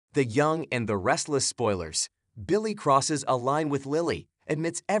The Young and the Restless spoilers. Billy crosses a line with Lily,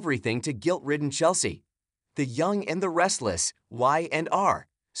 admits everything to guilt-ridden Chelsea. The Young and the Restless, Y and R.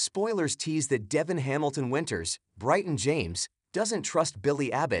 Spoilers tease that Devin Hamilton Winters, Brighton James, doesn't trust Billy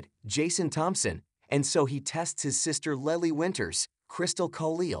Abbott, Jason Thompson, and so he tests his sister Lily Winters, Crystal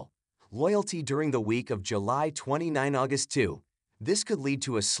Coleal. Loyalty during the week of July 29 August 2. This could lead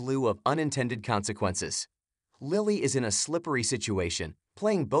to a slew of unintended consequences. Lily is in a slippery situation,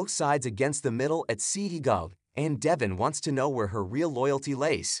 playing both sides against the middle at Seehigog, and Devin wants to know where her real loyalty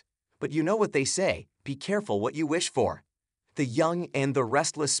lays. But you know what they say, be careful what you wish for. The Young and the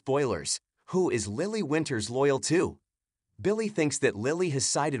Restless spoilers. Who is Lily Winters loyal to? Billy thinks that Lily has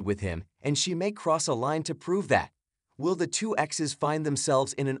sided with him, and she may cross a line to prove that. Will the two exes find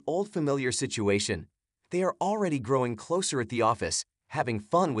themselves in an old familiar situation? They are already growing closer at the office, having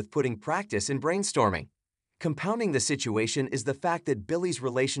fun with putting practice in brainstorming. Compounding the situation is the fact that Billy's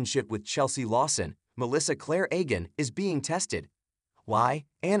relationship with Chelsea Lawson, Melissa Claire Egan, is being tested. Why?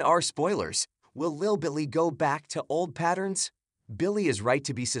 And are spoilers. Will Lil Billy go back to old patterns? Billy is right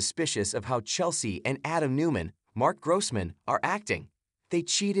to be suspicious of how Chelsea and Adam Newman, Mark Grossman, are acting. They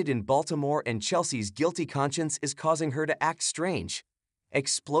cheated in Baltimore and Chelsea's guilty conscience is causing her to act strange.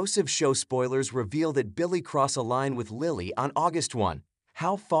 Explosive show spoilers reveal that Billy crossed a line with Lily on August 1.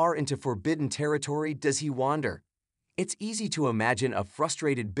 How far into forbidden territory does he wander? It's easy to imagine a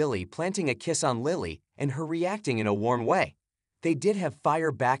frustrated Billy planting a kiss on Lily and her reacting in a warm way. They did have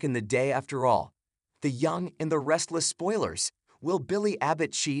fire back in the day after all. The Young and the Restless spoilers. Will Billy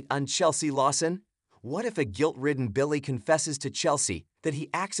Abbott cheat on Chelsea Lawson? What if a guilt-ridden Billy confesses to Chelsea that he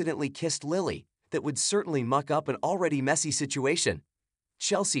accidentally kissed Lily? That would certainly muck up an already messy situation.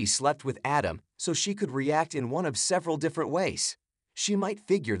 Chelsea slept with Adam, so she could react in one of several different ways. She might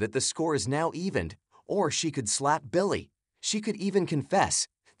figure that the score is now evened, or she could slap Billy. She could even confess,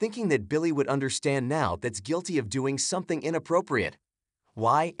 thinking that Billy would understand now that's guilty of doing something inappropriate.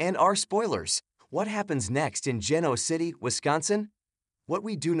 Why and are spoilers? What happens next in Geno City, Wisconsin? What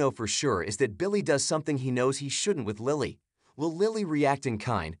we do know for sure is that Billy does something he knows he shouldn't with Lily. Will Lily react in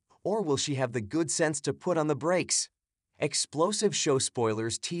kind, or will she have the good sense to put on the brakes? Explosive show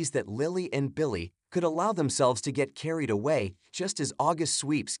spoilers tease that Lily and Billy could allow themselves to get carried away just as August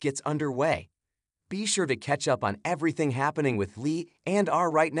Sweeps gets underway. Be sure to catch up on everything happening with Lee and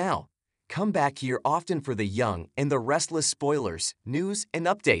R right now. Come back here often for the Young and the Restless spoilers, news, and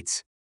updates.